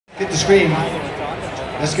Get the screen.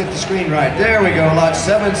 Let's get the screen right. There we go, lot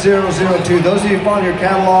 7002. Those of you who follow your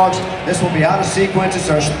catalogs, this will be out of sequence.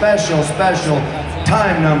 It's our special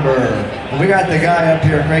time number. And we got the guy up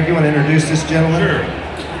here. Craig, you want to introduce this gentleman? Sure.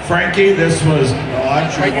 Frankie, this was, well,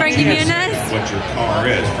 actually, Frankie Muniz? What your car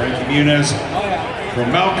is. Frankie Muniz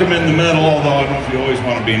from Malcolm in the Middle, although I don't know if you always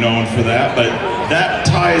want to be known for that, but that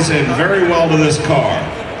ties in very well to this car.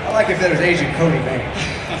 I like if that was Agent Cody, man.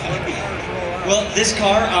 Well, this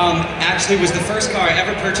car actually was the first car I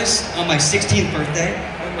ever purchased on my 16th birthday,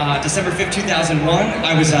 December 5th, 2001.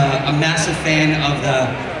 I was a massive fan of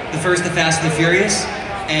the first The Fast and the Furious,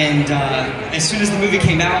 and as soon as the movie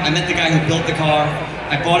came out, I met the guy who built the car.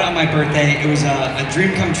 I bought it on my birthday. It was a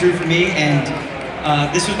dream come true for me, and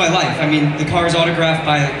this was my life. I mean, the car is autographed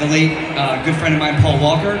by the late good friend of mine, Paul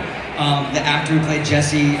Walker, the actor who played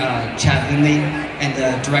Jesse, Chad Lindley, and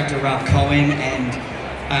the director, Rob Cohen, and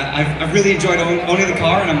I've really enjoyed owning the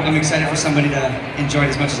car, and I'm excited for somebody to enjoy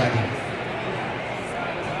it as much as I do.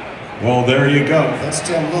 Well, there you go. Let's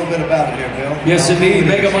tell a little bit about it here, Bill. Yes, indeed.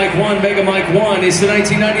 Mega Mike 1 is the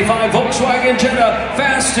 1995 Volkswagen Jetta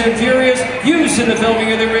Fast and Furious, used in the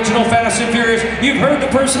filming of the original Fast and Furious. You've heard the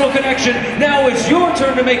personal connection. Now it's your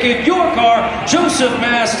turn to make it your car. Joseph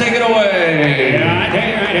Mass, take it away. I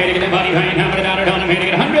had to get a body paint, $100 on him, had to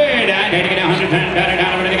get 100. I had to get 100 pound, $100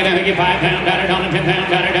 to get 5 pound, $100 on him, 10 pound,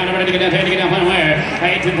 $100 to get one where.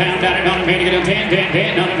 10 pound, $100 on him, had to get 10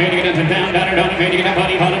 on him, had to get 10 pound, $100 on him, had to get a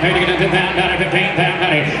body on him, had to get 10 pound, $15 pound,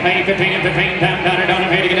 $15 pound, $100 on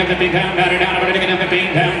him, had to get a 15 pound, $100 to get a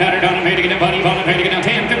 15 pound, $100 on him, had to get a body on him, had to get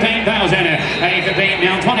 10, 15,000. 15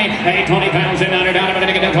 now 20, 20 pounds, $100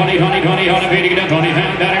 to get 20, 20 on him, had to get 20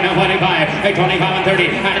 pound, $100 now 25, 25 and 30,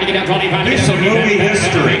 had to get 25. It's a movie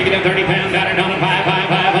history. Had to get 30 pound, $100 on him, 5 on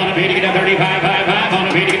him, had to get 35, 5 on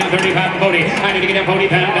him, had to get 35 and 40. I need to get a 40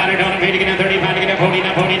 pound, $100 on him, had to get 35, to get 40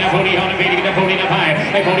 now 40 now 40 on him, had to get 40 now 5,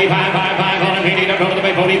 45, 5 on him, had to get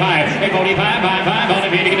 45, 45, 5 on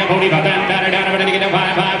him, had to get 45 pound, $100 to get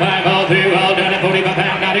 5, all through, all done at 45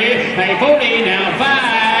 pound, $100, 40 now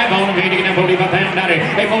 5 on him, had to get 45 pound,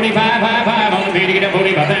 $100, 45, 5 on him, had to get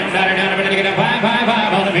 45 pound, $100 to get 5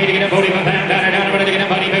 on him, had to get 45 pound, $100 to get a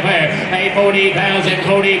body prepare, 40,000,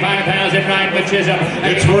 45,000 right with Chisholm.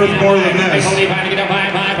 It's worth more than this. 45 to get a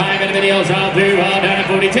 5 in the videos, all through, all done at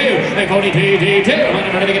 42, 42, 2,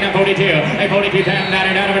 100 to get a 42, 42 pound,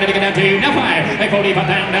 $100 to get a 2, now 5, 45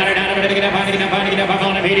 pound, $100 to get a 5, to get a 5, to get a 5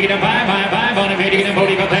 on him, to get a 5 on him, to get a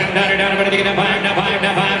 45 pound, $100 to get a 5, now 5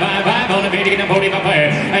 on him, to get a 45 player,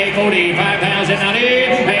 45,000, now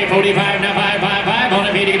 45, now 5 on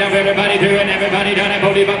him, to get up everybody through, and everybody done at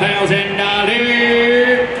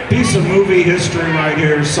 $45,000. Piece of movie history right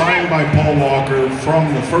here, signed by Paul Walker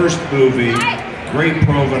from the first movie, great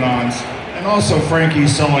provenance, and also Frankie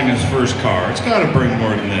selling his first car. It's got to bring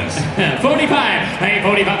more than this. 45,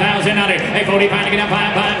 45,000 on it, 45 to get up,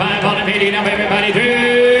 5 on him, to get up everybody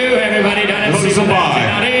through, everybody done it. This is a buy.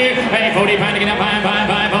 45 to get up, 5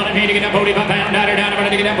 on him, to get up 45 pound, $100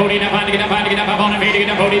 to get up 40, now 5 to get up, 5 on him, to get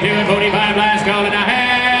up 42 and 45, last call and a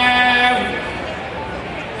half.